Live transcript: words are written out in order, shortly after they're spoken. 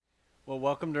Well,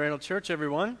 welcome to Randall Church,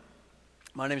 everyone.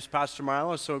 My name is Pastor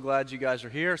Milo. So glad you guys are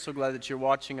here. So glad that you're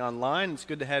watching online. It's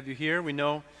good to have you here. We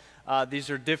know these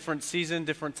are different season,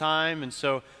 different time, and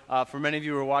so for many of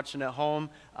you who are watching at home,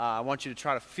 I want you to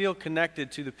try to feel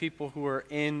connected to the people who are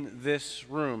in this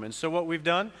room. And so what we've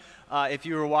done, if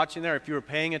you were watching there, if you were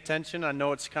paying attention, I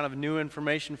know it's kind of new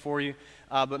information for you,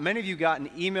 but many of you got an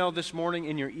email this morning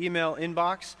in your email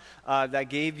inbox that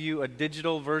gave you a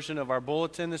digital version of our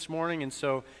bulletin this morning, and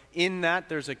so in that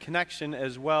there's a connection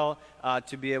as well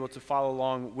to be able to follow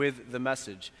along with the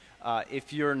message.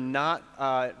 If you're not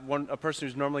a person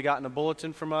who's normally gotten a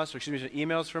bulletin from us, or excuse me,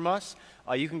 emails from us,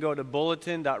 you can go to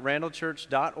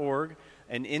bulletin.randallchurch.org,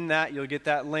 and in that you'll get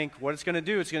that link. What it's going to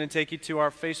do, it's going to take you to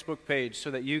our Facebook page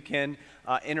so that you can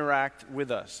interact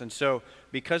with us. And so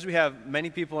because we have many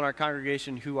people in our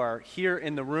congregation who are here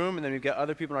in the room, and then we've got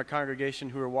other people in our congregation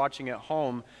who are watching at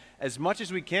home, as much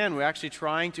as we can, we're actually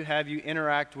trying to have you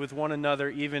interact with one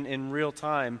another even in real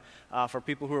time for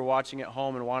people who are watching at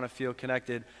home and want to feel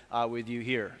connected with you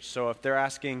here. So if they're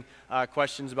asking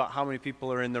questions about how many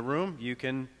people are in the room, you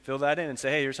can fill that in and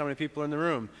say, hey, here's how many people are in the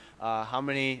room. How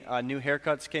many new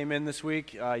haircuts came in this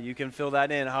week? You can fill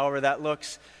that in, however that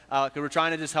looks, because we're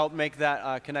trying to just help make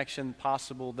that connection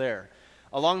possible there.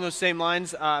 Along those same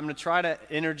lines, I'm going to try to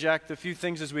interject a few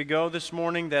things as we go this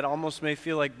morning that almost may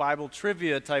feel like Bible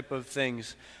trivia type of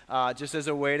things, just as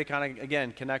a way to kind of,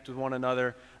 again, connect with one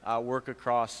another, work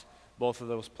across both of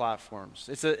those platforms.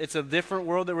 It's a different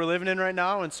world that we're living in right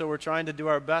now, and so we're trying to do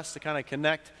our best to kind of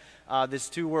connect these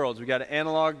two worlds. We got an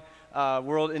analog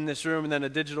world in this room and then a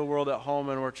digital world at home,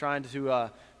 and we're trying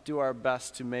to do our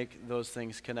best to make those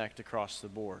things connect across the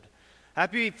board.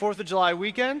 Happy 4th of July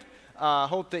weekend.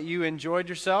 Hope that you enjoyed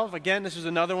yourself. Again, this is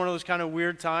another one of those kind of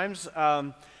weird times.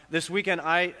 This weekend,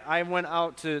 I went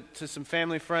out to some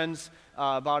family friends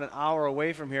about an hour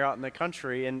away from here out in the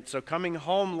country. And so coming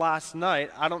home last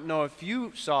night, I don't know if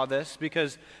you saw this,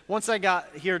 because once I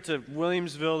got here to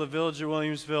Williamsville, the village of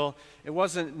Williamsville, it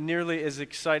wasn't nearly as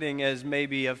exciting as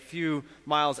maybe a few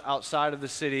miles outside of the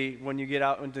city when you get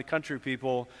out into the country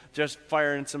people just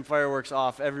firing some fireworks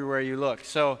off everywhere you look.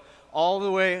 So all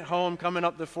the way home, coming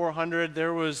up the 400,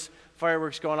 there was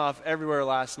fireworks going off everywhere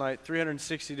last night,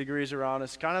 360 degrees around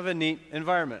us. Kind of a neat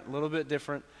environment, a little bit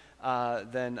different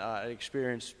than I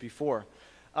experienced before.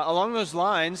 Along those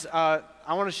lines, I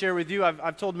want to share with you,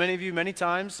 I've told many of you many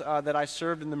times that I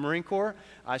served in the Marine Corps.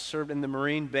 I served in the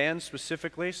Marine Band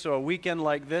specifically, so a weekend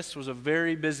like this was a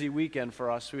very busy weekend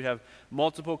for us. We'd have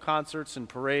multiple concerts and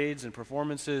parades and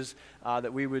performances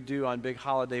that we would do on big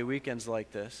holiday weekends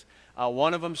like this.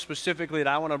 One of them specifically that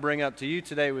I want to bring up to you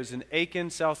today was in Aiken,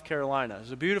 South Carolina. It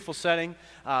was a beautiful setting,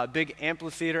 big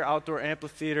amphitheater, outdoor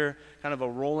amphitheater, kind of a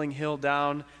rolling hill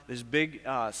down, this big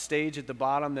stage at the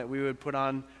bottom that we would put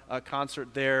on a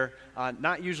concert there.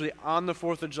 Not usually on the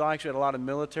 4th of July, because we had a lot of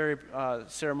military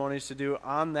ceremonies to do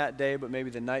on that day, but maybe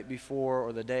the night before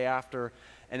or the day after.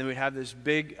 And then we'd have this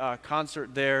big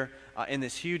concert there in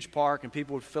this huge park, and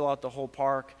people would fill out the whole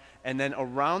park. And then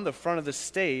around the front of the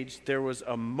stage, there was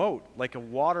a moat, like a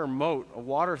water moat, a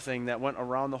water thing that went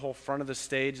around the whole front of the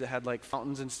stage that had like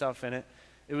fountains and stuff in it.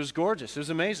 It was gorgeous. It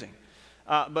was amazing.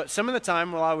 But some of the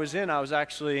time while I was in, I was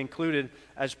actually included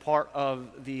as part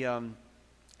of the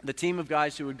team of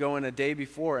guys who would go in a day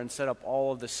before and set up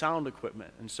all of the sound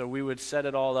equipment. And so we would set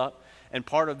it all up. And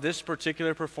part of this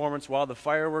particular performance, while the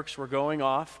fireworks were going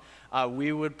off,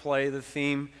 we would play the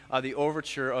theme, the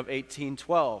overture of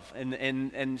 1812.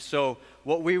 And so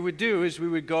what we would do is we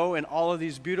would go in all of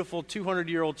these beautiful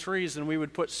 200-year-old trees, and we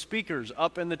would put speakers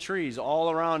up in the trees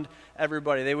all around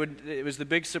everybody. It was the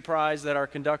big surprise that our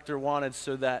conductor wanted,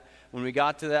 so that when we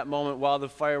got to that moment while the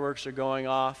fireworks are going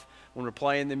off, when we're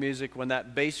playing the music, when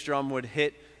that bass drum would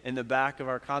hit in the back of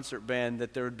our concert band,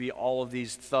 that there would be all of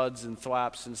these thuds and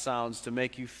thwaps and sounds to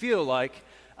make you feel like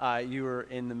you were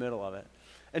in the middle of it.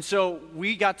 And so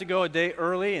we got to go a day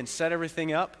early and set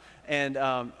everything up. And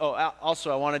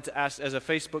also I wanted to ask, as a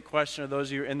Facebook question of those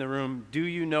of you in the room, do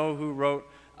you know who wrote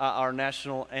our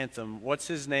national anthem? What's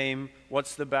his name?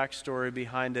 What's the backstory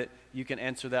behind it? You can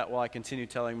answer that while I continue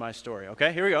telling my story.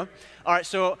 Okay, here we go. All right,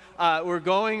 so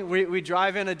we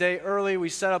drive in a day early. We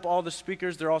set up all the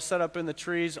speakers. They're all set up in the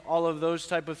trees, all of those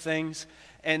type of things.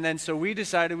 And then so we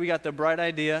decided, we got the bright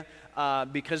idea,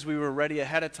 because we were ready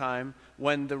ahead of time,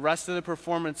 when the rest of the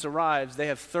performance arrives, they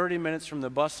have 30 minutes from the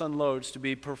bus unloads to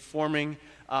be performing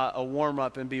a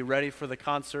warm-up and be ready for the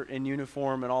concert in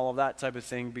uniform and all of that type of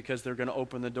thing, because they're going to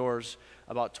open the doors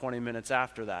about 20 minutes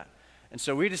after that. And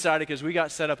so we decided, because we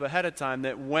got set up ahead of time,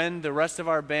 that when the rest of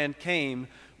our band came,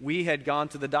 we had gone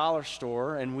to the dollar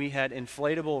store and we had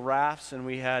inflatable rafts and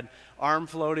we had arm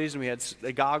floaties and we had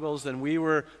goggles, and we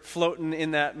were floating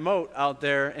in that moat out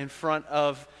there in front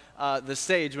of the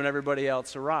stage when everybody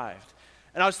else arrived.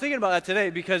 And I was thinking about that today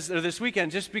this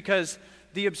weekend, just because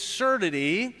the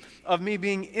absurdity of me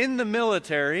being in the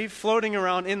military, floating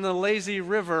around in the lazy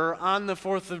river on the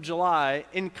 4th of July,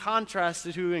 in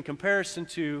comparison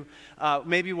to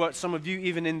maybe what some of you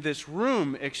even in this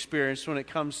room experienced when it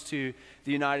comes to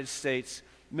the United States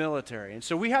military. And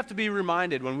so we have to be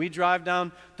reminded when we drive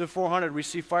down the 400, we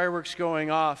see fireworks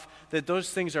going off, that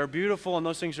those things are beautiful and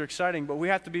those things are exciting, but we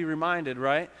have to be reminded,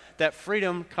 right, that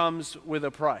freedom comes with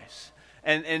a price.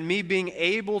 And me being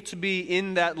able to be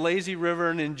in that lazy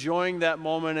river and enjoying that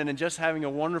moment and just having a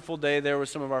wonderful day there with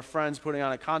some of our friends putting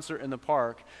on a concert in the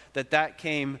park, that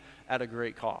came at a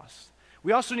great cost.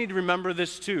 We also need to remember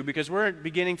this too, because we're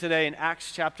beginning today in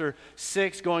Acts chapter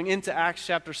 6, going into Acts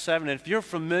chapter 7. And if you're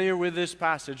familiar with this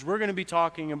passage, we're going to be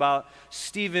talking about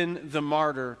Stephen the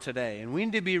martyr today. And we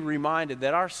need to be reminded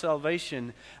that our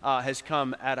salvation has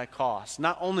come at a cost.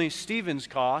 Not only Stephen's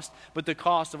cost, but the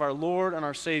cost of our Lord and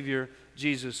our Savior,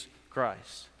 Jesus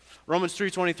Christ. Romans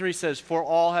 3:23 says, "For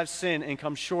all have sinned and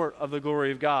come short of the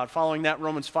glory of God." Following that,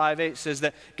 Romans 5:8 says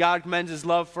that God commends his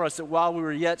love for us, that while we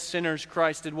were yet sinners,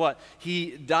 Christ did what?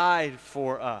 He died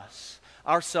for us.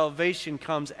 Our salvation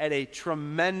comes at a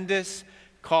tremendous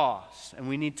cost, and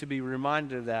we need to be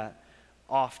reminded of that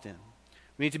often.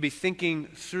 We need to be thinking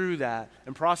through that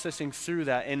and processing through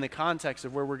that in the context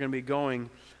of where we're going to be going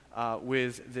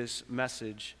with this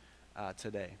message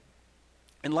today.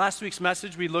 In last week's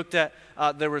message, we looked at,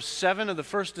 there were 7 of the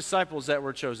first disciples that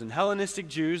were chosen, Hellenistic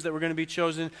Jews that were going to be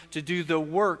chosen to do the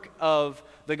work of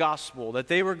the gospel, that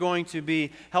they were going to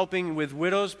be helping with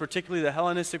widows, particularly the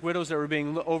Hellenistic widows that were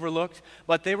being overlooked,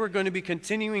 but they were going to be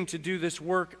continuing to do this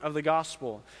work of the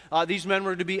gospel. These men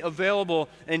were to be available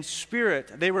in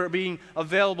spirit. They were being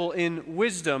available in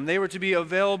wisdom. They were to be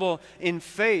available in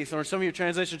faith, or some of your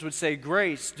translations would say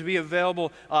grace, to be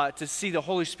available to see the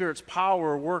Holy Spirit's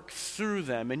power work through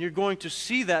them. And you're going to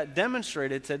see that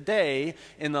demonstrated today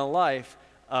in the life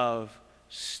of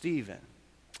Stephen.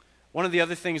 One of the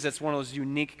other things that's one of those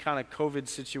unique kind of COVID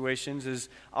situations is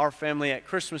our family at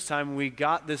Christmas time, we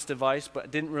got this device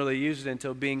but didn't really use it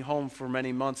until being home for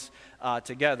many months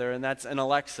together, and that's an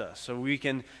Alexa. So we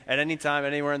can, at any time,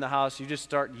 anywhere in the house, you just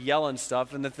start yelling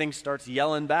stuff and the thing starts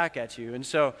yelling back at you. And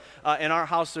so in our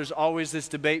house, there's always this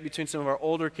debate between some of our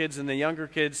older kids and the younger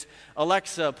kids.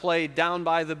 Alexa, play Down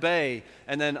by the Bay.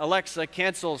 And then Alexa,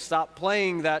 cancel, stop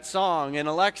playing that song. And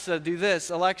Alexa, do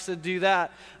this. Alexa, do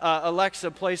that.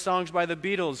 Alexa, play songs by the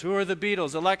Beatles. Who are the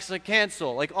Beatles? Alexa,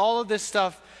 cancel. Like all of this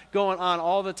stuff going on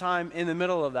all the time in the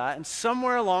middle of that. And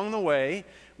somewhere along the way,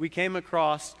 we came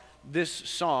across this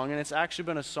song, and it's actually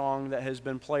been a song that has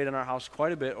been played in our house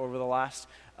quite a bit over the last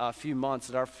few months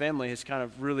that our family has kind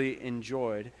of really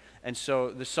enjoyed. And so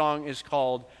the song is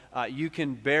called You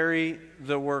Can Bury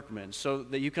the Workman. So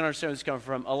that you can understand where this is coming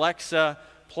from. Alexa,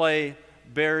 play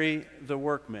Bury the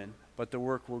Workman, but the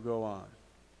work will go on.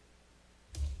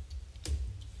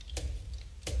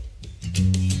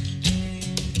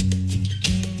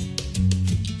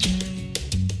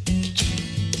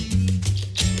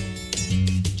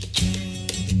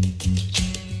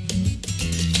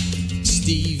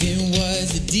 Stephen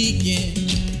was a deacon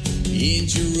in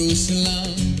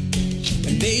Jerusalem,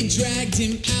 and they dragged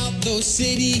him out those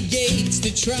city gates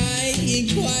to try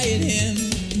and quiet him.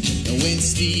 And when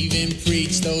Stephen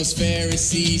preached, those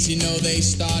Pharisees, they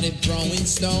started throwing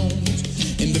stones.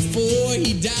 And before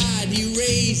he died, he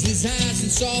raised his eyes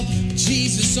and saw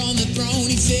Jesus on the throne.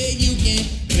 He said, "You can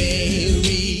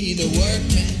bury the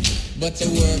workman, but the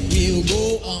work will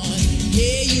go on.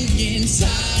 Yeah, you can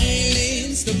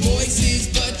silence the voices,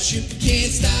 but you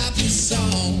can't stop the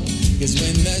song. Cause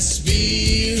when the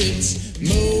Spirit's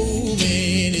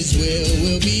moving, His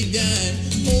will be done.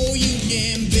 Oh, you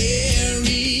can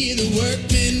bury the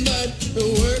workman, but the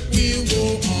work will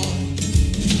go on."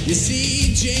 You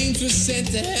see, James was sent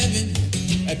to heaven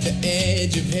at the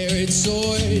edge of Herod's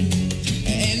sword.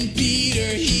 And Peter,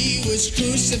 he was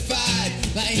crucified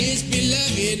like his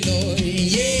beloved Lord.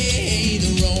 Yeah,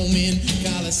 the Roman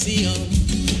Colosseum.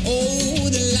 Oh,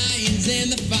 the lions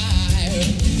and the fire.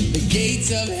 The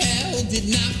gates of hell did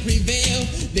not prevail.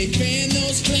 They fanned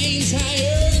those flames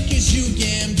higher. Cause you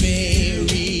can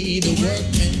bury the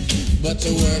workman, but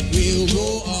the work will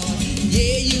go on.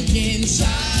 Yeah, you can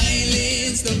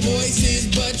silence the voices,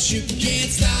 but you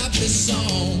can't stop the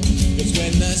song. Cause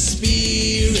when the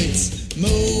Spirit's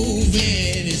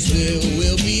moving, His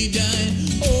will be done.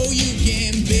 Oh, you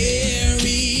can bear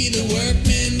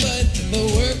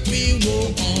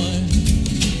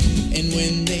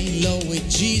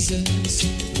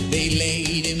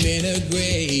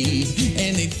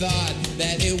thought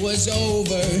that it was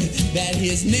over, that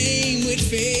his name would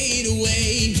fade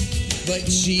away. But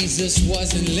Jesus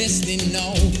wasn't listening,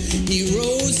 no. He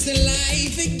rose to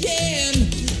life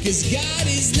again, 'cause God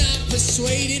is not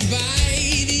persuaded by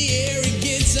the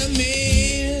arrogance of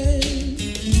man.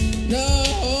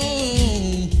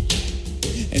 No.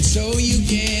 And so you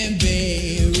can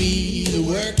bury the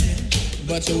work,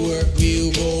 but the work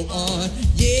will go on.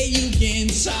 Yeah, you can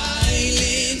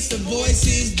silence the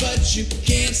voices, but you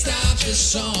can't stop the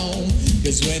song.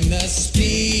 'Cause when the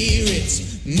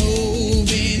Spirit's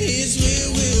moving, His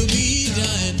will be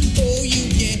done. Oh, you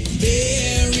can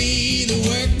bury the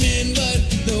workmen, but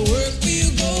the work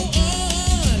will go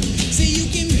on. See, you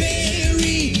can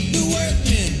bury the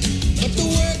workmen, but the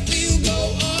work will go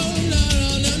on. No,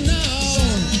 no, no, no.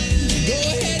 Go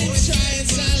ahead and try and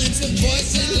silence the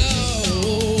voices,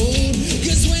 Lord.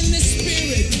 'Cause when the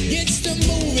Spirit gets to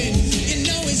moving, you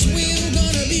know His will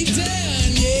gonna be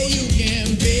done. Yeah, you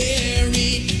can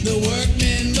bury the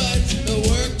workmen, but the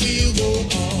work will go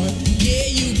on. Yeah,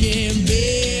 you can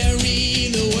bury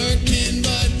the workmen,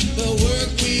 but the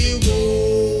work will go.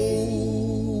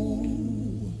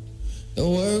 The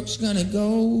work's gonna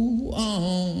go on.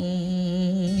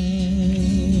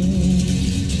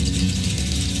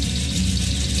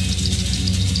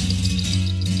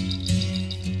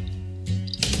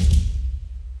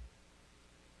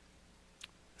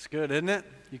 It's good, isn't it?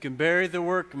 You can bury the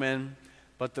workmen,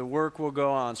 but the work will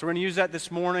go on. So we're going to use that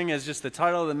this morning as just the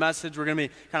title of the message. We're going to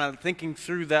be kind of thinking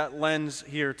through that lens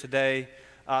here today.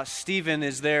 Stephen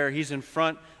is there. He's in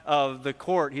front of the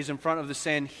court. He's in front of the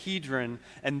Sanhedrin,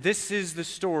 and this is the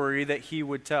story that he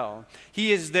would tell.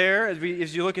 He is there,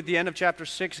 as you look at the end of chapter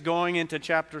 6, going into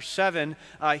chapter 7,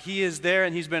 he is there,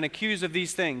 and he's been accused of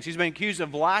these things. He's been accused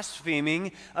of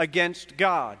blaspheming against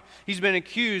God. He's been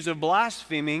accused of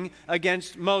blaspheming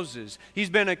against Moses.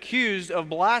 He's been accused of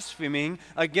blaspheming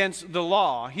against the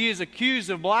law. He is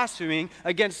accused of blaspheming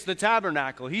against the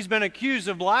tabernacle. He's been accused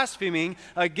of blaspheming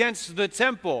against the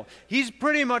temple. He's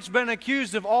pretty much been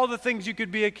accused of all the things you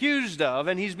could be accused of,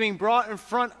 and he's being brought in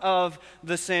front of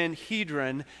the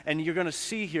Sanhedrin, and you're going to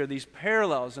see here these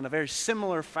parallels in a very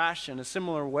similar fashion, a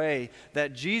similar way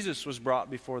that Jesus was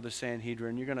brought before the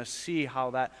Sanhedrin. You're going to see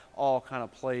how that all kind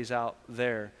of plays out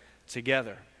there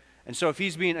together. And so if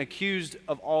he's being accused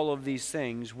of all of these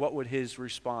things, what would his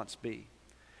response be?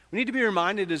 We need to be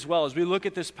reminded as well, as we look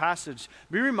at this passage,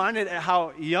 be reminded at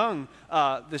how young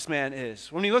this man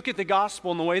is. When you look at the gospel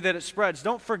and the way that it spreads,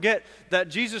 don't forget that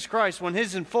Jesus Christ, when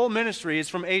he's in full ministry, is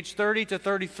from age 30 to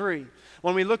 33.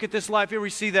 When we look at this life here, we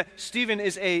see that Stephen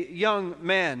is a young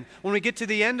man. When we get to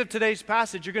the end of today's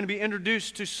passage, you're going to be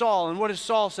introduced to Saul. And what has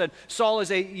Saul said? Saul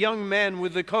is a young man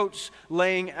with the coats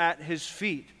laying at his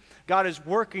feet. God is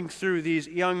working through these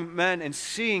young men and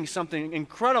seeing something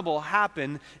incredible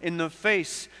happen in the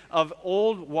face of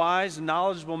old, wise,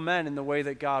 knowledgeable men in the way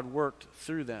that God worked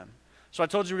through them. So I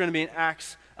told you we're going to be in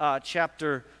Acts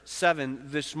chapter 7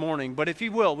 this morning. But if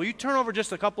you will you turn over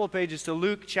just a couple of pages to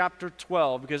Luke chapter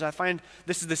 12, because I find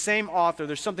this is the same author.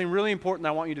 There's something really important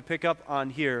I want you to pick up on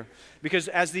here. Because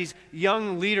as these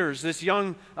young leaders, this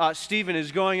young Stephen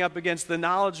is going up against the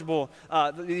knowledgeable,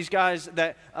 these guys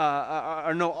that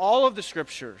know all of the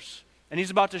scriptures, and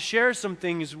he's about to share some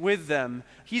things with them,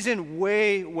 he's in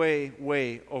way, way,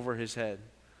 way over his head.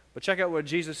 But check out what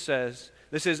Jesus says.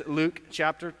 This is Luke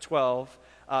chapter 12,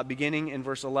 beginning in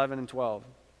verse 11 and 12.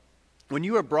 When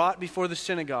you are brought before the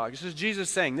synagogue, this is Jesus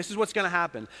saying, this is what's going to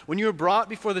happen. When you are brought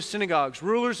before the synagogues,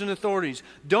 rulers and authorities,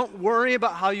 don't worry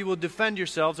about how you will defend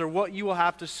yourselves or what you will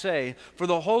have to say, for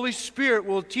the Holy Spirit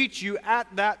will teach you at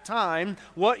that time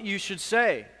what you should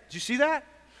say. Did you see that?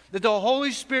 That the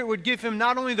Holy Spirit would give him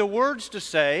not only the words to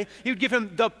say, he would give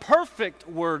him the perfect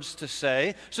words to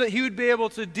say, so that he would be able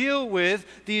to deal with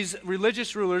these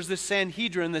religious rulers, the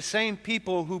Sanhedrin, the same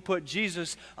people who put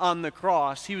Jesus on the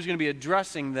cross. He was going to be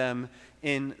addressing them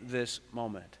in this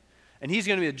moment. And he's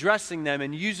going to be addressing them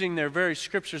and using their very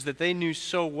scriptures that they knew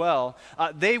so well.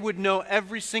 They would know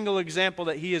every single example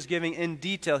that he is giving in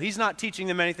detail. He's not teaching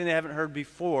them anything they haven't heard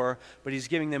before, but he's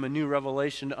giving them a new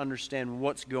revelation to understand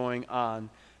what's going on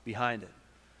behind it.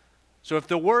 So if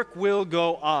the work will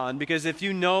go on, because if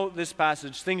you know this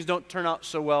passage, things don't turn out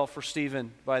so well for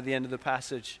Stephen by the end of the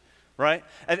passage, right?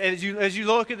 And as you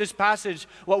look at this passage,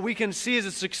 what we can see is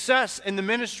a success in the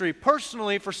ministry.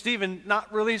 Personally, for Stephen,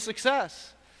 not really a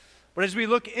success. But as we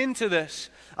look into this,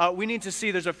 we need to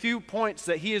see there's a few points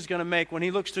that he is going to make when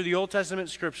he looks through the Old Testament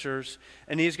scriptures,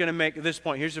 and he's going to make this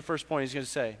point. Here's the first point he's going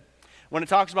to say. When it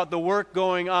talks about the work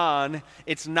going on,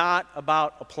 it's not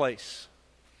about a place.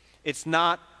 It's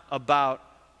not about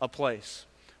a place.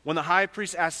 When the high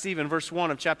priest asked Stephen, verse 1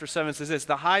 of chapter 7 says this,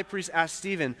 the high priest asked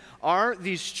Stephen, are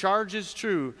these charges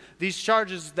true? These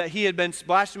charges that he had been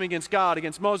blaspheming against God,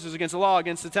 against Moses, against the law,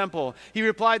 against the temple. He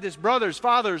replied this, brothers,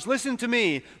 fathers, listen to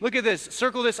me. Look at this,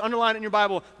 circle this, underline it in your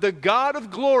Bible. The God of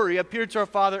glory appeared to our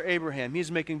father Abraham.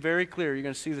 He's making very clear, you're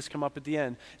going to see this come up at the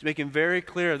end. He's making very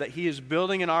clear that he is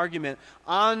building an argument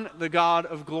on the God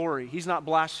of glory. He's not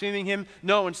blaspheming him.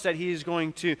 No, instead he is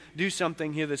going to do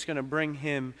something here that's going to bring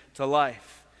him to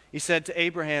life. He said to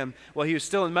Abraham, while he was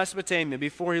still in Mesopotamia,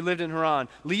 before he lived in Haran,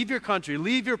 leave your country,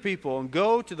 leave your people, and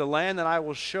go to the land that I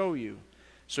will show you.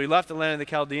 So he left the land of the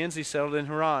Chaldeans, he settled in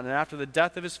Haran. And after the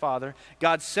death of his father,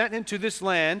 God sent him to this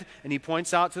land, and he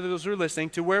points out to those who are listening,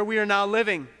 to where we are now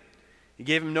living. He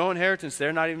gave him no inheritance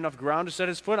there, not even enough ground to set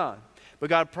his foot on. But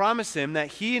God promised him that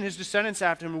he and his descendants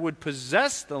after him would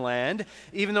possess the land,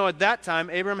 even though at that time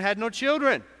Abraham had no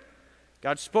children.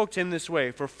 God spoke to him this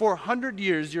way, for 400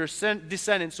 years your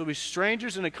descendants will be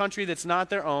strangers in a country that's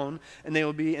not their own, and they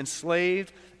will be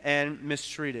enslaved and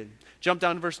mistreated. Jump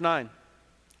down to verse 9.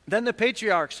 Then the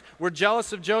patriarchs were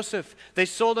jealous of Joseph. They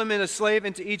sold him in a slave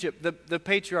into Egypt. The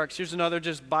patriarchs, here's another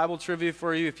just Bible trivia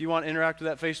for you if you want to interact with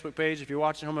that Facebook page, if you're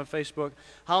watching home on Facebook.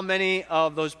 How many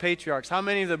of those patriarchs, how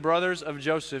many of the brothers of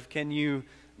Joseph can you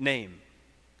name?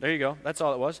 There you go. That's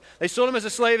all it was. They sold him as a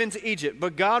slave into Egypt,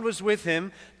 but God was with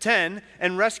him, 10,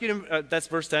 and rescued him, that's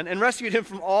verse 10, and rescued him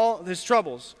from all his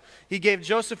troubles. He gave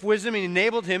Joseph wisdom and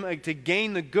enabled him to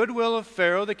gain the goodwill of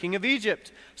Pharaoh, the king of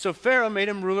Egypt. So Pharaoh made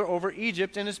him ruler over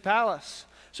Egypt and his palace.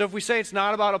 So if we say it's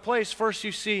not about a place, first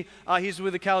you see he's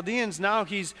with the Chaldeans. Now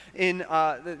he's in,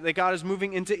 that God is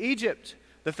moving into Egypt.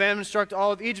 The famine struck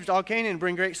all of Egypt, all Canaan,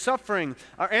 bring great suffering.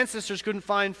 Our ancestors couldn't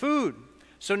find food.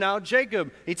 So now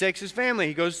Jacob, he takes his family,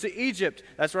 he goes to Egypt.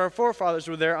 That's where our forefathers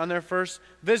were there on their first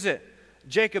visit.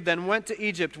 Jacob then went to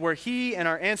Egypt where he and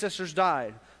our ancestors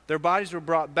died. Their bodies were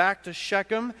brought back to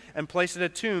Shechem and placed in a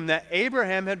tomb that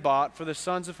Abraham had bought for the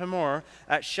sons of Hamor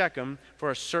at Shechem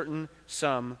for a certain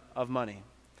sum of money.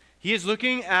 He is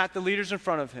looking at the leaders in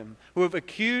front of him who have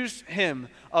accused him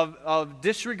of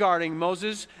disregarding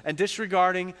Moses and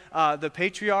disregarding the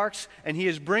patriarchs, and he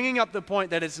is bringing up the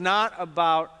point that it's not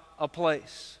about a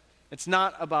place. It's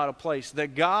not about a place.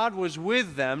 That God was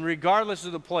with them regardless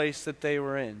of the place that they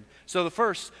were in. So the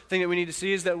first thing that we need to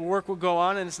see is that work will go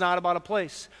on and it's not about a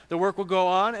place. The work will go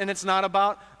on and it's not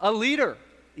about a leader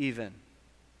even.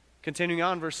 Continuing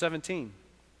on, verse 17.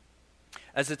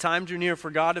 As the time drew near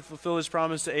for God to fulfill his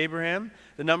promise to Abraham,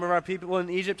 the number of our people in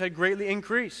Egypt had greatly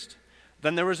increased.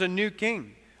 Then there was a new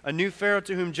king, a new Pharaoh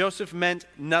to whom Joseph meant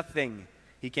nothing.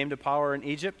 He came to power in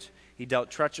Egypt. He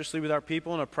dealt treacherously with our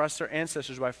people and oppressed their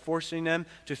ancestors by forcing them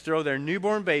to throw their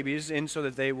newborn babies in so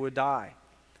that they would die.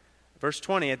 Verse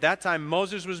 20, at that time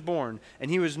Moses was born, and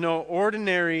he was no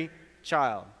ordinary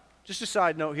child. Just a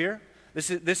side note here. This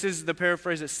is the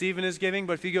paraphrase that Stephen is giving,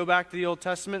 but if you go back to the Old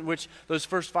Testament, which those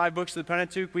first 5 books of the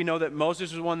Pentateuch, we know that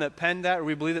Moses was the one that penned that, or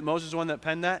we believe that Moses was the one that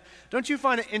penned that. Don't you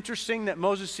find it interesting that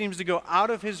Moses seems to go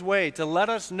out of his way to let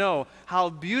us know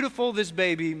how beautiful this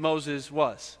baby Moses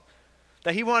was?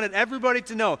 That he wanted everybody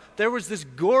to know there was this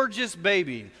gorgeous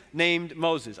baby named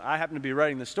Moses. I happen to be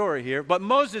writing the story here, but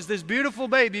Moses, this beautiful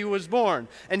baby, was born,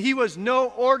 and he was no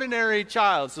ordinary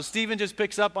child. So Stephen just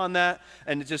picks up on that,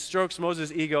 and it just strokes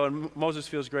Moses' ego, and Moses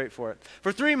feels great for it.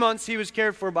 For 3 months, he was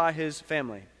cared for by his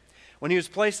family. When he was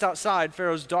placed outside,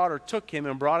 Pharaoh's daughter took him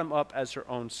and brought him up as her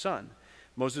own son.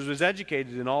 Moses was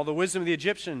educated in all the wisdom of the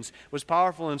Egyptians, was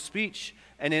powerful in speech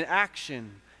and in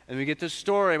action. And we get this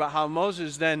story about how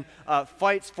Moses then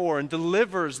fights for and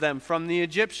delivers them from the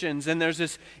Egyptians. And there's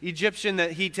this Egyptian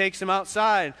that he takes him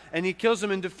outside and he kills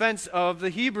him in defense of the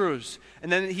Hebrews. And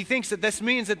then he thinks that this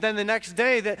means that then the next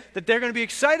day that they're going to be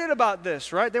excited about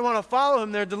this, right? They want to follow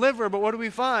him, their deliverer. But what do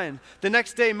we find? The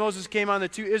next day Moses came on the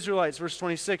 2 Israelites, verse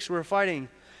 26, who were fighting.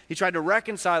 He tried to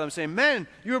reconcile them, saying, men,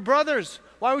 you are brothers.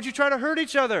 Why would you try to hurt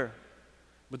each other?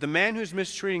 But the man who's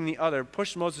mistreating the other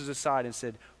pushed Moses aside and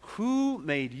said, who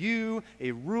made you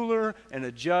a ruler and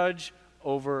a judge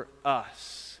over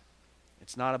us?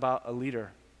 It's not about a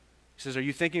leader. He says, are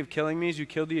you thinking of killing me as you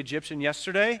killed the Egyptian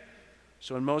yesterday?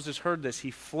 So when Moses heard this,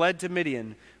 he fled to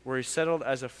Midian, where he settled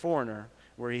as a foreigner,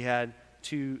 where he had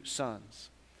 2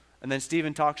 sons. And then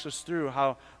Stephen talks us through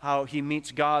how he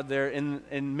meets God there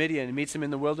in Midian. He meets him in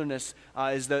the wilderness,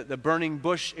 is the burning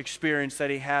bush experience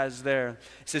that he has there.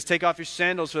 He says, take off your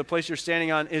sandals, for the place you're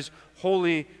standing on is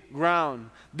holy ground.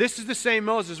 This is the same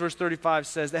Moses, verse 35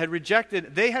 says, they had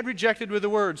rejected with the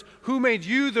words, who made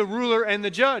you the ruler and the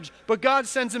judge? But God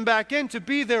sends him back in to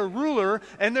be their ruler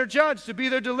and their judge, to be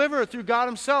their deliverer through God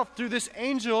himself, through this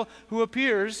angel who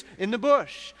appears in the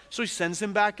bush. So he sends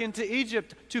him back into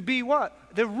Egypt to be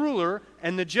what? The ruler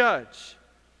and the judge.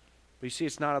 But you see,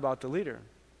 it's not about the leader.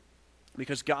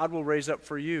 Because God will raise up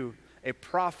for you a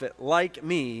prophet like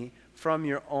me from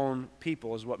your own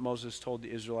people, is what Moses told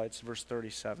the Israelites, verse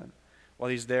 37,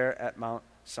 while he's there at Mount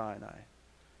Sinai.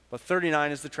 But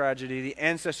 39 is the tragedy. The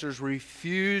ancestors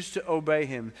refuse to obey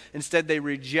him. Instead, they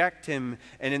reject him,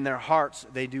 and in their hearts,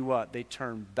 they do what? They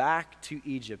turn back to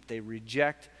Egypt. They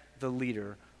reject the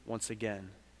leader once again.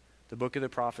 The book of the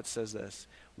prophets says this: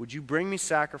 would you bring me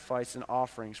sacrifice and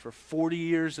offerings for 40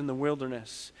 years in the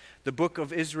wilderness? The book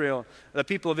of Israel, the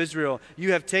people of Israel,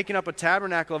 you have taken up a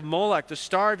tabernacle of Molech, the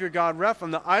star of your god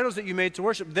Rephaim, the idols that you made to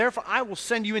worship. Therefore, I will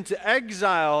send you into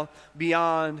exile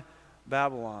beyond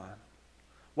Babylon.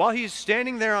 While he's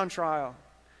standing there on trial,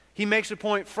 he makes a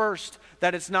point first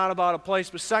that it's not about a place,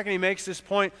 but second, he makes this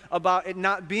point about it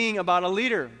not being about a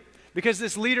leader. Because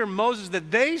this leader, Moses,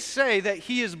 that they say that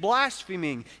he is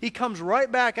blaspheming, he comes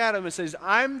right back at him and says,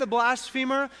 I'm the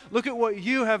blasphemer. Look at what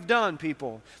you have done,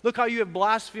 people. Look how you have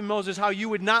blasphemed Moses, how you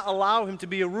would not allow him to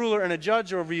be a ruler and a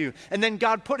judge over you. And then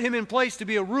God put him in place to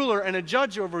be a ruler and a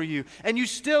judge over you. And you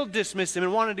still dismissed him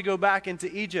and wanted to go back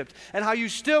into Egypt. And how you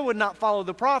still would not follow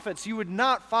the prophets. You would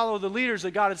not follow the leaders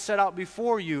that God had set out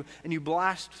before you, and you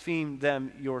blasphemed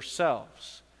them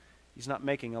yourselves. He's not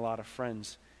making a lot of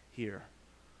friends here.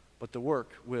 But the work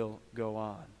will go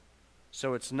on.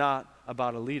 So it's not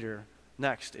about a leader.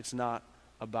 Next, it's not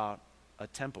about a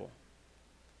temple.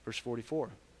 Verse 44.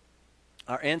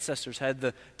 Our ancestors had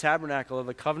the tabernacle of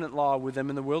the covenant law with them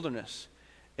in the wilderness.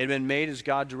 It had been made as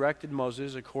God directed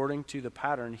Moses according to the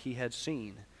pattern he had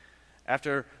seen.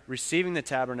 After receiving the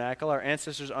tabernacle, our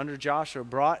ancestors under Joshua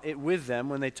brought it with them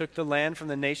when they took the land from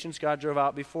the nations God drove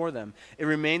out before them. It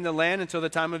remained the land until the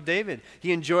time of David.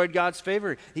 He enjoyed God's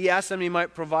favor. He asked them he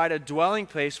might provide a dwelling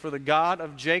place for the God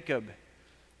of Jacob.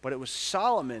 But it was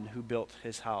Solomon who built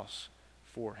his house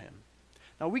for him.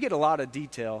 Now we get a lot of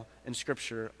detail in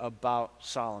Scripture about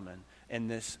Solomon and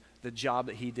the job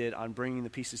that he did on bringing the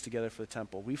pieces together for the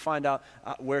temple. We find out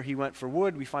where he went for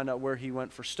wood. We find out where he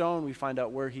went for stone. We find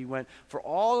out where he went for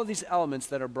all of these elements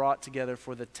that are brought together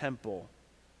for the temple.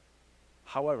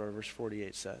 However, verse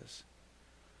 48 says,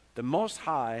 the Most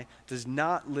High does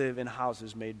not live in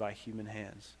houses made by human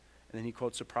hands. And then he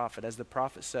quotes a prophet. As the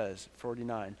prophet says,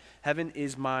 49, heaven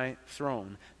is my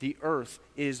throne. The earth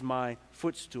is my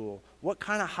footstool. What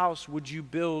kind of house would you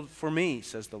build for me,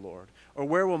 says the Lord? Or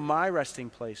where will my resting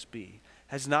place be?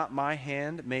 Has not my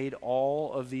hand made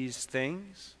all of these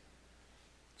things?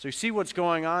 So you see what's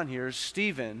going on here.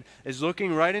 Stephen is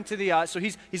looking right into the eyes. So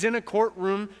he's in a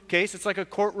courtroom case. It's like a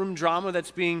courtroom drama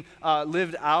that's being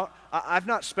lived out. I've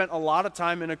not spent a lot of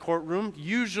time in a courtroom.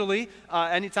 Usually,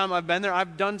 anytime I've been there,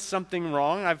 I've done something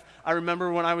wrong. I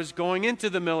remember when I was going into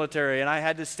the military and I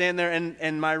had to stand there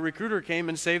and my recruiter came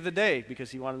and saved the day because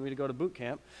he wanted me to go to boot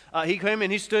camp. He came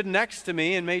and he stood next to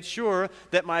me and made sure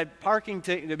that my parking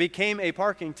ticket became a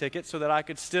parking ticket so that I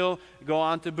could still go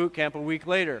on to boot camp a week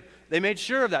later. They made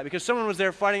sure of that because someone was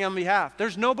there fighting on behalf.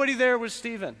 There's nobody there with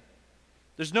Stephen.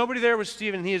 There's nobody there with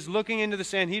Stephen. He is looking into the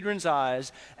Sanhedrin's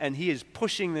eyes, and he is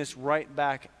pushing this right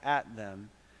back at them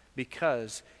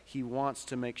because he wants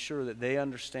to make sure that they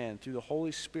understand through the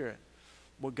Holy Spirit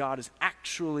what God is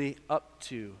actually up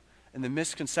to and the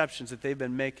misconceptions that they've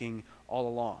been making all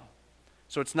along.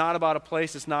 So it's not about a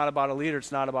place, it's not about a leader,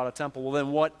 it's not about a temple. Well,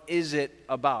 then what is it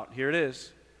about? Here it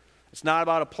is. It's not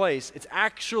about a place. It's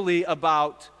actually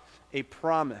about a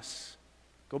promise.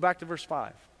 Go back to verse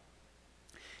 5.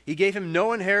 He gave him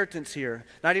no inheritance here,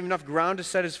 not even enough ground to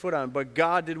set his foot on. But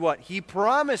God did what? He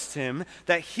promised him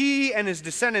that he and his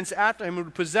descendants after him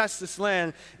would possess this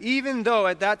land, even though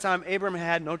at that time Abraham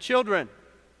had no children.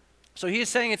 So he is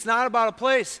saying it's not about a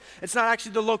place. It's not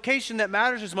actually the location that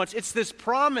matters as much. It's this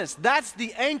promise. That's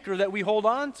the anchor that we hold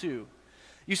on to.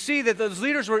 You see that those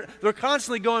leaders were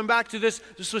constantly going back to this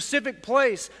specific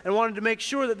place and wanted to make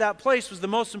sure that that place was the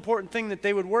most important thing that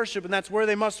they would worship, and that's where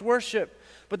they must worship.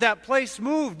 But that place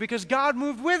moved because God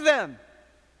moved with them.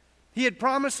 He had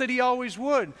promised that he always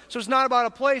would. So it's not about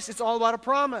a place, it's all about a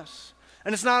promise.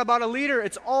 And it's not about a leader,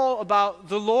 it's all about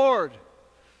the Lord.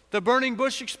 The burning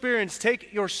bush experience,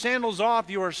 take your sandals off,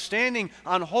 you are standing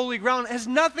on holy ground, it has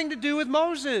nothing to do with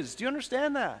Moses. Do you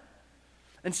understand that?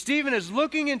 And Stephen is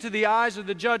looking into the eyes of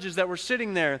the judges that were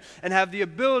sitting there and have the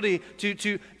ability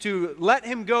to let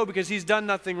him go because he's done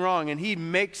nothing wrong. And he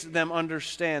makes them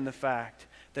understand the fact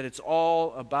that it's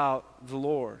all about the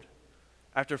Lord.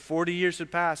 After 40 years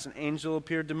had passed, an angel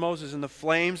appeared to Moses in the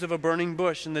flames of a burning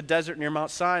bush in the desert near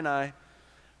Mount Sinai.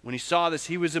 When he saw this,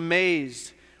 he was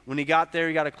amazed. When he got there,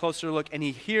 he got a closer look, and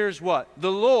he hears what?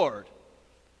 The Lord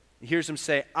He hears him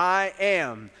say, I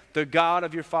am the God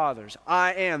of your fathers.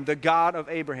 I am the God of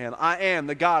Abraham. I am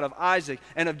the God of Isaac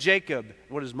and of Jacob.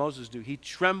 What does Moses do? He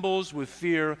trembles with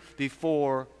fear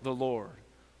before the Lord.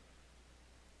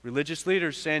 Religious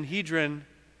leaders, Sanhedrin,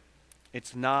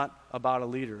 it's not about a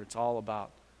leader. It's all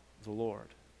about the Lord.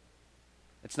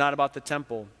 It's not about the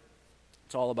temple.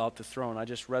 It's all about the throne. I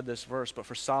just read this verse. But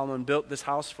for Solomon built this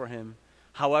house for him.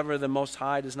 However, the Most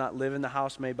High does not live in the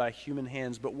house made by human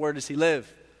hands. But where does he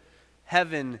live?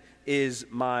 Heaven is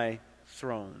my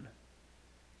throne,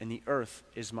 and the earth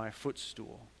is my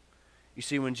footstool. You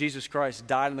see, when Jesus Christ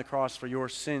died on the cross for your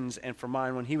sins and for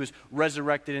mine, when he was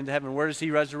resurrected into heaven, where does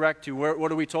he resurrect to? What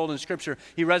are we told in Scripture?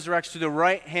 He resurrects to the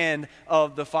right hand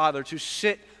of the Father to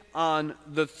sit on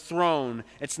the throne.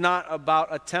 It's not about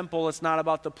a temple. It's not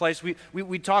about the place.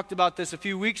 We talked about this a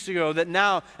few weeks ago, that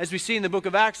now, as we see in the book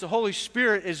of Acts, the Holy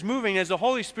Spirit is moving. As the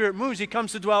Holy Spirit moves, he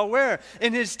comes to dwell where?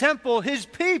 In his temple, his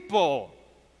people.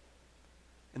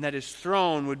 And that his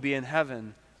throne would be in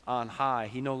heaven on high.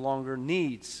 He no longer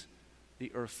needs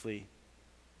the earthly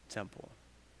temple.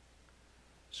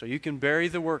 So you can bury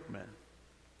the workmen,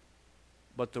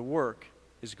 but the work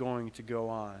is going to go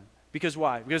on. Because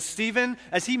why? Because Stephen,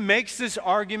 as he makes this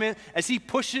argument, as he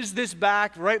pushes this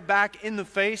right back in the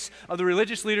face of the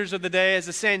religious leaders of the day, as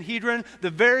the Sanhedrin, the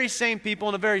very same people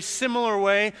in a very similar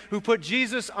way who put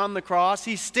Jesus on the cross,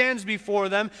 he stands before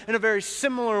them in a very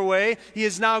similar way. He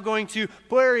is now going to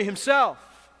bury himself.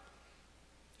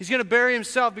 He's going to bury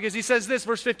himself because he says this,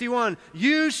 verse 51,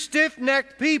 you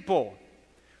stiff-necked people,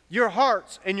 your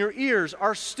hearts and your ears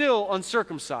are still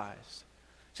uncircumcised.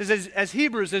 It says, as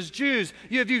Hebrews, as Jews,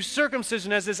 you have used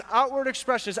circumcision as this outward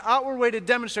expression, this outward way to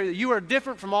demonstrate that you are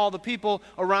different from all the people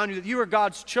around you, that you are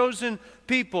God's chosen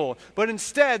people. But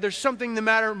instead, there's something the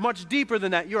matter much deeper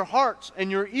than that. Your hearts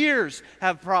and your ears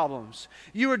have problems.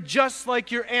 You are just like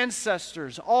your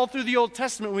ancestors. All through the Old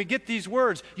Testament, we get these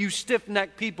words, you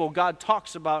stiff-necked people. God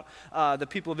talks about the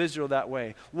people of Israel that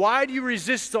way. Why do you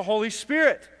resist the Holy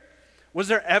Spirit? Was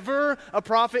there ever a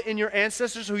prophet in your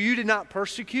ancestors who you did not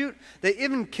persecute? They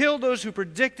even killed those who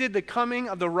predicted the coming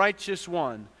of the righteous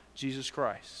one, Jesus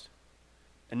Christ.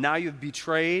 And now you've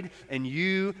betrayed and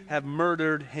you have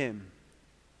murdered him.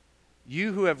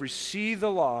 You who have received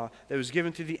the law that was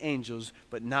given to the angels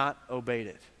but not obeyed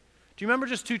it. Do you remember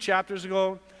just 2 chapters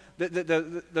ago?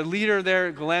 The leader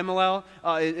there, Gamaliel,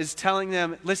 is telling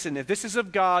them, listen, if this is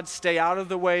of God, stay out of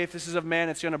the way. If this is of man,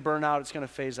 it's going to burn out. It's going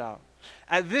to phase out.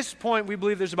 At this point, we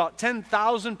believe there's about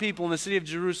 10,000 people in the city of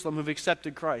Jerusalem who've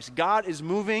accepted Christ. God is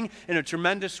moving in a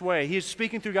tremendous way. He is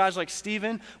speaking through guys like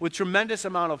Stephen with tremendous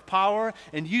amount of power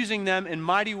and using them in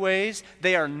mighty ways.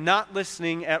 They are not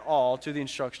listening at all to the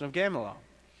instruction of Gamaliel.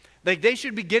 They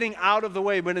should be getting out of the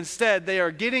way, but instead they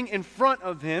are getting in front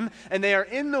of him and they are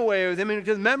in the way of him. And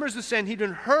the members of the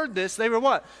Sanhedrin heard this. They were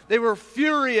what? They were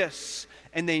furious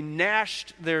and they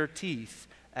gnashed their teeth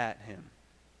at him.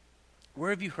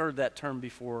 Where have you heard that term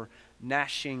before,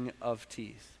 gnashing of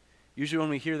teeth? Usually when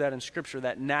we hear that in Scripture,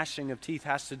 that gnashing of teeth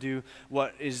has to do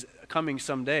what is coming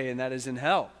someday, and that is in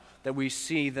hell. That we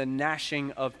see the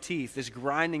gnashing of teeth, this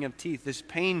grinding of teeth, this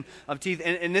pain of teeth.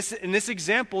 And in this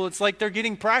example, it's like they're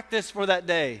getting practice for that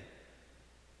day.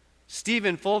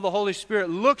 Stephen, full of the Holy Spirit,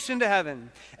 looks into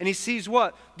heaven and he sees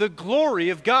what? The glory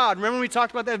of God. Remember when we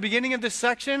talked about that at the beginning of this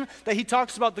section? That he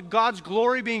talks about the God's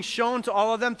glory being shown to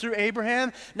all of them through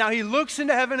Abraham. Now he looks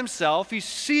into heaven himself. He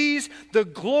sees the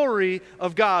glory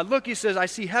of God. Look, he says, I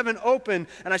see heaven open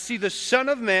and I see the Son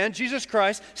of Man, Jesus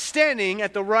Christ, standing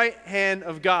at the right hand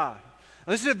of God.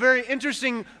 Now, this is a very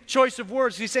interesting choice of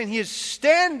words. He's saying he is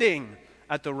standing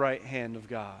at the right hand of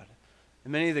God.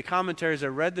 And many of the commentaries I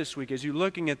read this week, as you're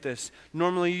looking at this,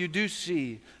 normally you do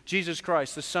see Jesus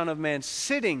Christ, the Son of Man,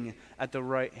 sitting at the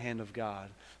right hand of God.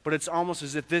 But it's almost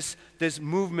as if this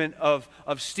movement of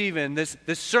Stephen, this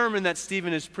sermon that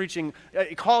Stephen is preaching,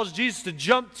 it calls Jesus to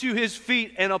jump to his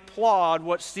feet and applaud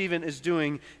what Stephen is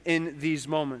doing in these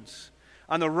moments.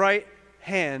 On the right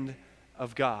hand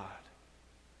of God.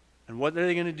 And what are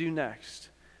they going to do next?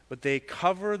 But they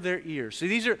cover their ears. See,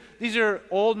 these are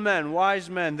old men, wise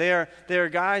men. They are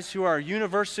guys who are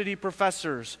university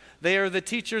professors. They are the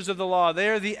teachers of the law. They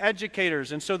are the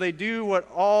educators. And so they do what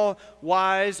all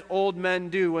wise old men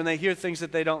do when they hear things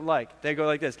that they don't like. They go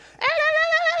like this.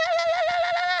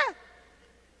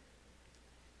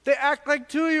 They act like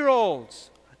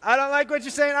 2-year-olds. I don't like what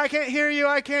you're saying. I can't hear you.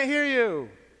 I can't hear you.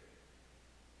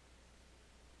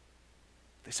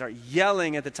 They start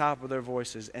yelling at the top of their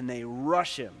voices, and they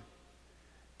rush him.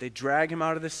 They drag him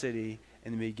out of the city,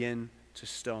 and they begin to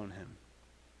stone him.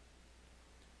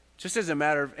 Just as a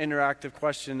matter of interactive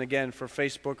question, again, for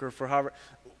Facebook or for however,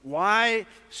 why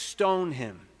stone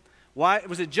him? Why?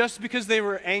 Was it just because they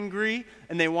were angry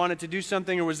and they wanted to do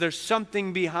something, or was there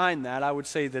something behind that? I would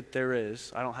say that there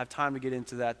is. I don't have time to get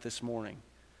into that this morning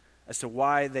as to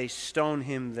why they stone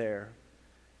him there.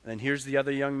 And then here's the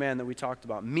other young man that we talked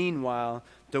about. Meanwhile,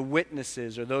 the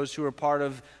witnesses, or those who are part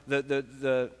of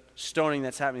the stoning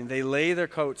that's happening, they lay their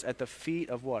coats at the feet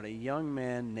of what? A young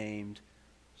man named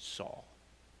Saul.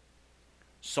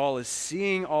 Saul is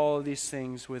seeing all of these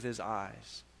things with his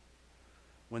eyes.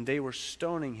 When they were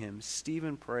stoning him,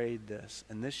 Stephen prayed this,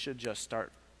 and this should just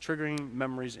start triggering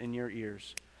memories in your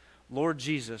ears. Lord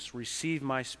Jesus, receive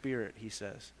my spirit, he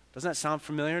says. Doesn't that sound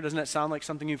familiar? Doesn't that sound like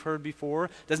something you've heard before?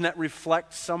 Doesn't that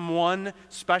reflect someone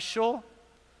special?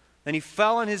 Then he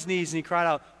fell on his knees and he cried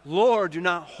out, Lord, do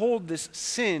not hold this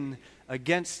sin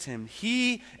against him.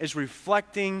 He is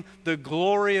reflecting the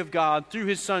glory of God through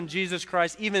his son Jesus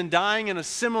Christ, even dying in a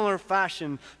similar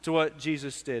fashion to what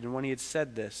Jesus did. And when he had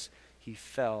said this, he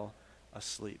fell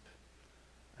asleep.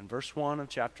 And verse 1 of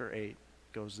chapter 8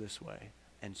 goes this way.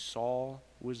 And Saul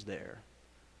was there,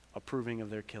 approving of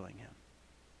their killing him.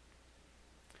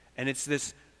 And it's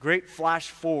this great flash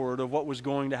forward of what was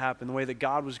going to happen, the way that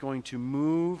God was going to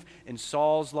move in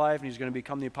Saul's life, and he's going to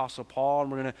become the Apostle Paul,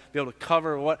 and we're going to be able to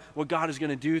cover what God is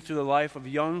going to do through the life of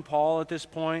young Paul at this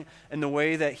point, and the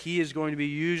way that he is going to be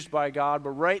used by God.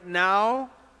 But right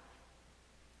now,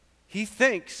 he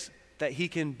thinks that he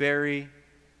can bury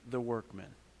the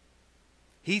workmen.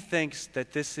 He thinks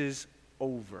that this is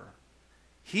over.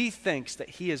 He thinks that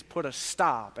he has put a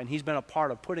stop, and he's been a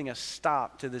part of putting a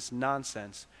stop to this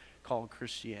nonsense called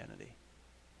Christianity.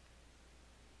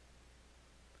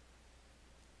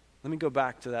 Let me go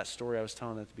back to that story I was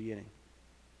telling at the beginning.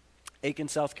 Aiken,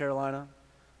 South Carolina.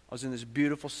 I was in this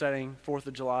beautiful setting, 4th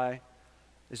of July.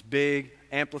 This big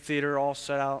amphitheater all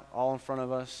set out, all in front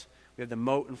of us. We had the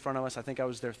moat in front of us. I think I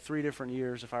was there 3 different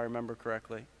years, if I remember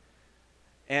correctly.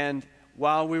 And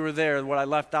while we were there, what I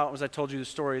left out was I told you the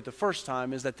story the first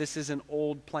time, is that this is an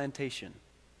old plantation.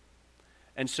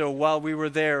 And so while we were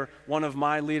there, one of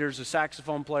my leaders, a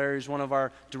saxophone player, he's one of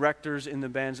our directors in the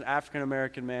band, an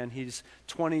African-American man. He's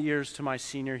 20 years to my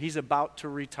senior. He's about to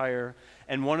retire.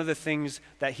 And one of the things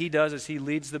that he does is he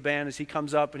leads the band as he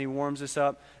comes up and he warms us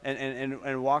up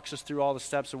and walks us through all the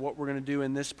steps of what we're going to do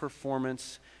in this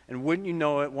performance. And wouldn't you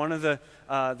know it, one of the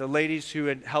ladies who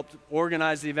had helped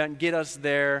organize the event, get us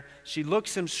there, she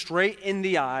looks him straight in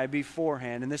the eye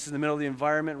beforehand. And this is in the middle of the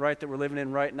environment, right, that we're living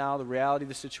in right now, the reality of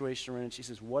the situation we're in. And she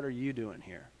says, "What are you doing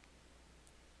here?"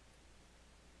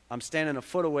 I'm standing a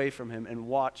foot away from him and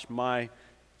watch my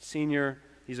senior,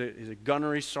 he's a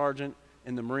gunnery sergeant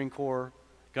in the Marine Corps,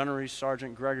 Gunnery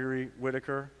Sergeant Gregory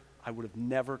Whitaker. I would have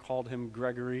never called him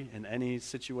Gregory in any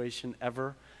situation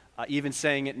ever. Even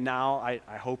saying it now,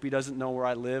 I hope he doesn't know where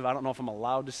I live. I don't know if I'm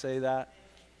allowed to say that.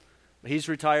 But he's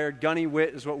retired. Gunny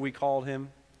Whit is what we called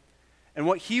him. And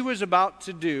what he was about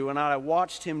to do, and I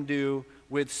watched him do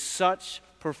with such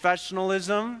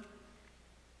professionalism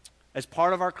as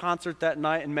part of our concert that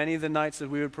night, and many of the nights that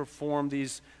we would perform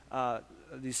these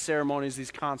ceremonies,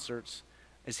 these concerts,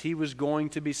 as he was going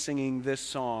to be singing this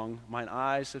song, "Mine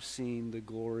eyes have seen the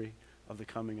glory of the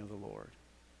coming of the Lord."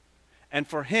 And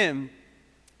for him,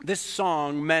 this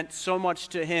song meant so much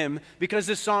to him because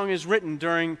this song is written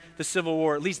during the Civil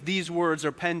War. At least these words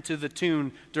are penned to the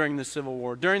tune during the Civil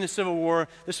War. During the Civil War,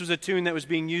 this was a tune that was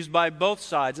being used by both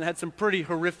sides and had some pretty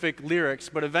horrific lyrics,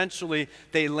 but eventually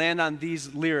they land on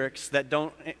these lyrics that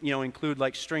don't, include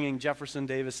like stringing Jefferson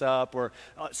Davis up or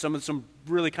some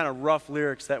really kind of rough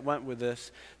lyrics that went with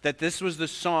this, that this was the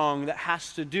song that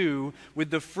has to do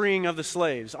with the freeing of the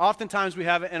slaves. Oftentimes we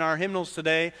have it in our hymnals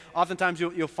today. Oftentimes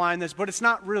you'll find this, but it's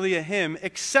not really a hymn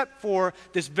except for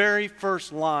this very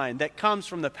first line that comes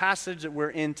from the passage that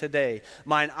we're in today.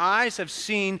 "Mine eyes have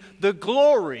seen the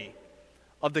glory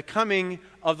of the coming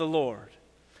of the Lord.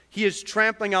 He is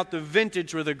trampling out the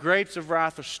vintage where the grapes of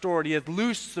wrath are stored. He hath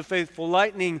loosed the faithful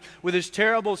lightning with his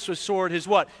terrible sword." His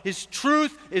what? His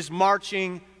truth is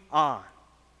marching on.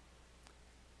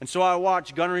 And so I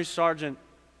watched Gunnery Sergeant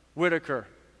Whitaker,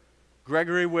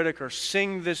 Gregory Whitaker,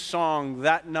 sing this song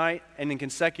that night and in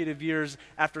consecutive years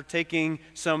after taking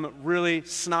some really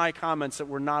snide comments that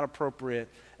were not appropriate.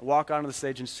 Walk onto the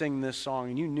stage and sing this song.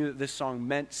 And you knew that this song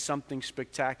meant something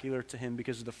spectacular to him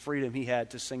because of the freedom he had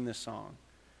to sing this song.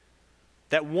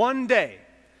 That one day,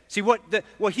 see what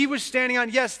he was standing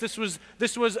on, yes, this was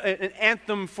an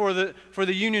anthem for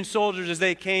the Union soldiers as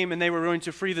they came and they were going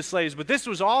to free the slaves, but this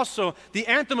was also the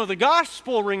anthem of the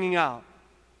gospel ringing out.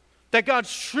 That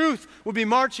God's truth would be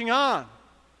marching on.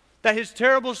 That his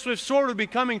terrible swift sword would be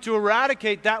coming to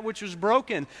eradicate that which was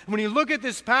broken. When you look at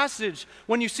this passage,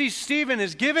 when you see Stephen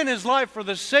has given his life for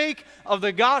the sake of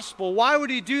the gospel, why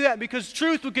would he do that? Because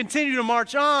truth would continue to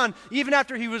march on even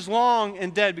after he was long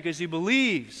and dead, because he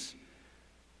believes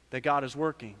that God is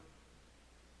working.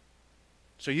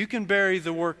 So you can bury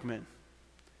the workman.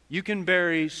 You can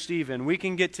bury Stephen. We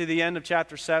can get to the end of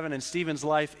chapter 7 and Stephen's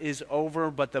life is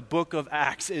over, but the book of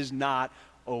Acts is not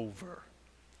over.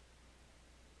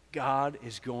 God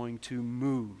is going to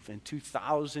move, and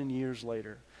 2,000 years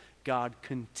later, God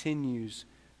continues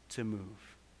to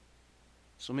move.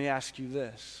 So let me ask you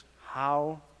this.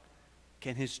 How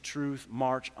can his truth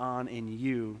march on in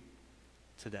you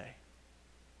today?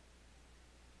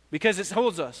 Because it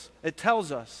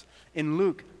tells us in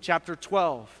Luke chapter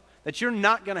 12 that you're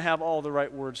not going to have all the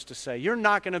right words to say. You're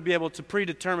not going to be able to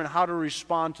predetermine how to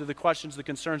respond to the questions, the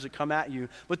concerns that come at you.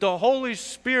 But the Holy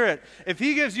Spirit, if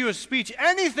he gives you a speech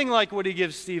anything like what he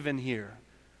gives Stephen here,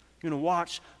 you're going to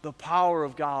watch the power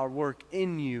of God work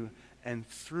in you and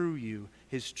through you.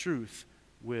 His truth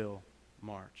will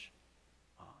march.